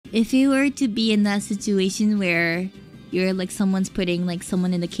if you were to be in that situation where you're like someone's putting like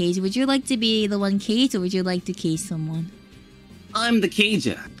someone in the cage, would you like to be the one caged or would you like to cage someone? I'm the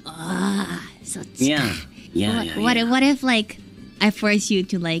cager. So Yeah. What if like I force you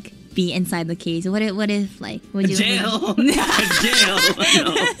to like be inside the cage? What if like would you jail? Jail.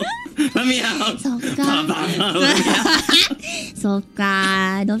 No. Let me out. そっか。そっ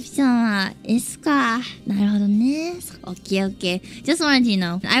か。ドピちゃんは S か。なるほどね。Okay, okay. Just wanted to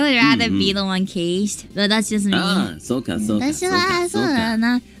know. I would rather be the one caged. But that's just me. そうか、そうか。私はそうだ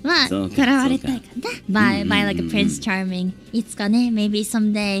な。まあ、囚われたいかな。by like a Prince Charming. いつかね、maybe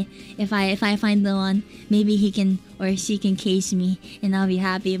someday, if I find the one, maybe he can or she can cage me and I'll be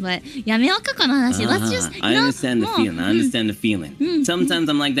happy. But やめようか、この話。Let's just, I understand the feeling. I understand the feeling. Sometimes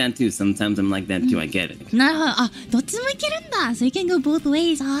I'm like that too. Sometimes I'm like that too. I get it. なるほど。あ、どっちもいけるんだ。So you can go both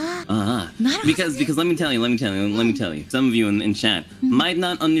ways. Because let me tell you. Some of you in chat might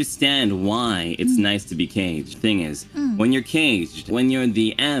not understand why it's nice to be caged. Thing is, when you're caged, when you're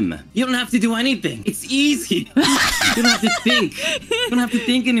the M, you don't have to do anything. It's easy. You don't have to think. You don't have to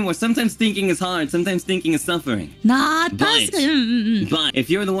think anymore. Sometimes thinking is hard. Sometimes thinking is suffering. なあ、確かに。But if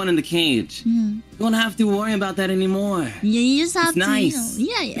you're the one in the cage, you don't have to worry about that anymore. Yeah, you just have it's to. Nice.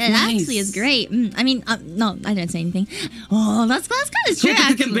 Yeah, it actually is great. I mean, no, I didn't say anything. Oh, that's kind of true.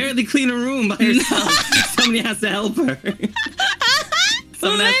 Kotoka can barely clean a room by herself. Somebody has to help her.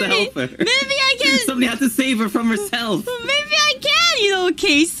 Someone has to help her. Maybe I can. Somebody has to save her from herself. Maybe I can,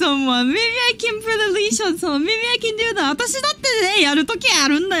 cage someone. Maybe I can put a leash on someone. Maybe I can do that. 私だってね、やるときあ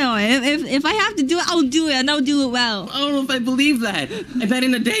るんだよ。If I have to do it, I'll do it and I'll do it well. I don't know if I believe that. I bet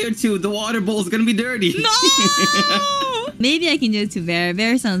in a day or two, the water bowl is gonna be dirty. No! Maybe I can do it to Ver.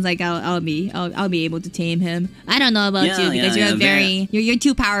 Ver sounds like I'll be able to tame him. I don't know about you because you're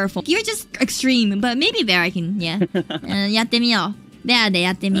too powerful. You're just extreme, but maybe Ver I can, yeah. やってみよう。There,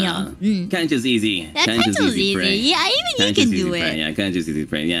 やってみよう。Kancho's easy. Kancho's easy. Yeah, even you can do it. Yeah, Kancho's easy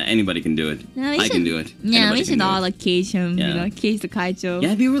prey. Yeah, anybody can do it. I can do it. Yeah, we should all like cage him, cage the Kaicho. Yeah,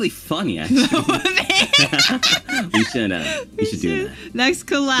 it'd be really funny, actually. We should do that. Next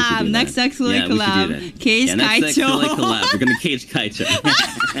collab, next XSOLEIL collab. Cage Kaicho. Next XSOLEIL collab. We're gonna cage Kaicho.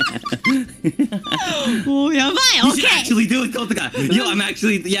 Oh, やばい. We should actually do it, Kotoka. Yo, I'm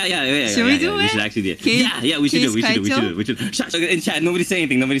actually, yeah. Should we do it? We should actually do it. Yeah, we should do it. We should. In chat, nobody say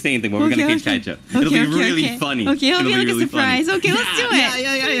anything, but we're gonna cage Kaicho. It'll be really funny. Okay, it'll be like a surprise. Okay, let's do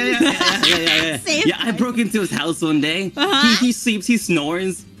it. Yeah, I broke into his house one day. He sleeps, he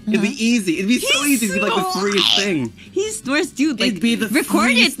snores. It'd be easy. It'd be so easy. It'd be like the freest thing. He snores, dude. Like, it'd be the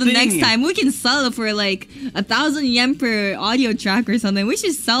record it the next time. We can sell it for like 1,000 yen per audio track or something. We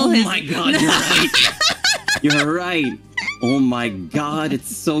should sell his. Oh my god, you're right. You're right. Oh my god,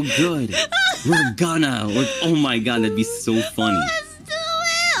 it's so good. Oh my god, that'd be so funny. Let's do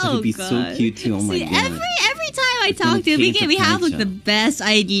it. That'd be so cute too. Oh my god. Every time I talk to him, we have like the best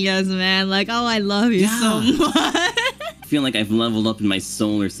ideas, man. Like, oh, I love you so much. I feel like I've leveled up in my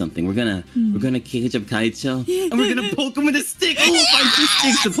soul or something. We're gonna cage up Kaicho and we're gonna poke him with a stick. Oh, 5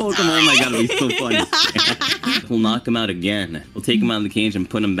 sticks to poke him. Oh my god, it'll be so funny. We'll knock him out again. We'll take him out of the cage and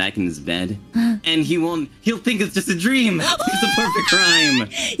put him back in his bed. And he'll think it's just a dream. It's a perfect crime.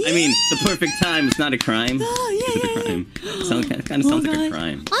 I mean, the perfect time. It's not a crime. It's a crime. It kind of sounds like a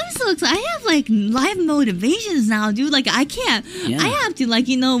crime. I'm so excited. I have like life motivations now, dude. Like I can't. I have to like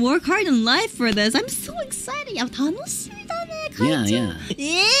work hard in life for this. I'm so excited. 楽しみだね、Yeah. いい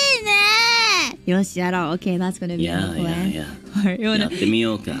ね。よし、やろう。Okay, that's gonna be our plan. Yeah. やってみ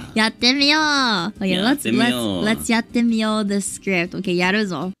ようか。やってみよう。Okay, let's やってみよう the script. Okay, やる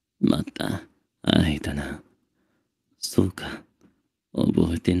ぞ。また会えたな。そうか。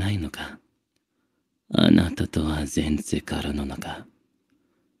覚えてないのか。あなたとは前世からの中。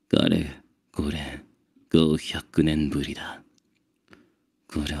これ500年ぶりだ。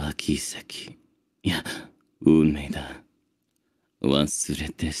これは奇跡。いや、運命だ。忘れ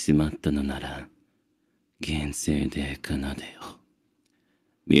てしまったのなら、現世で奏でよ。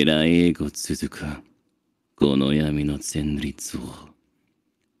未来永劫続く、この闇の旋律を、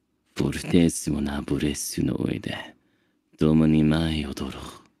フォルテースモなブレスの上で、共に舞い踊ろう。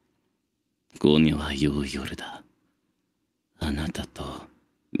今夜は良い夜だ。あなたと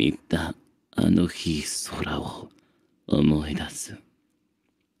見たあの日空を思い出す。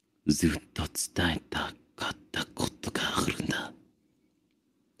ずっと伝えたかったことがあるんだ。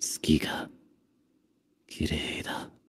月が綺麗だ。